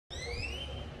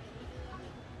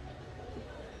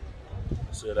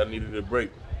said I needed a break.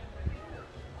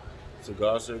 So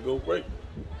God said, go break.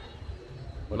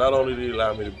 But not only did he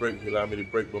allow me to break, he allowed me to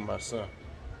break with my son.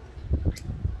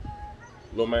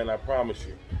 Little man, I promise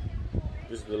you,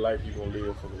 this is the life you're going to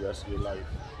live for the rest of your life.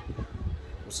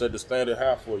 I set the standard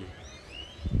high for you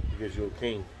because you're a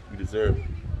king. You deserve it.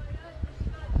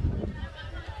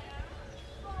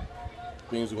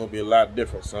 Things are going to be a lot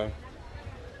different, son.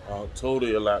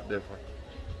 Totally a lot different.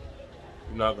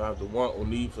 You're not going to have to want or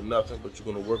need for nothing, but you're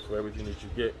going to work for everything that you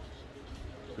get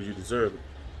because you deserve it.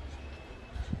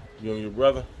 You and your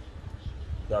brother,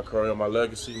 y'all carry on my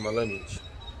legacy, my lineage.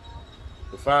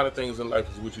 The finer things in life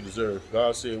is what you deserve.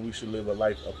 God said we should live a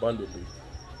life abundantly.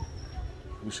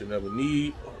 We should never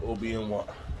need or be in want.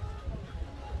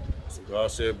 So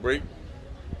God said, break.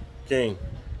 King.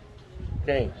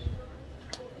 King.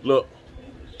 Look.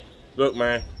 Look,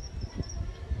 man.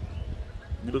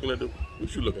 You looking at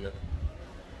what you looking at?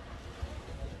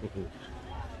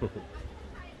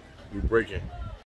 You breaking.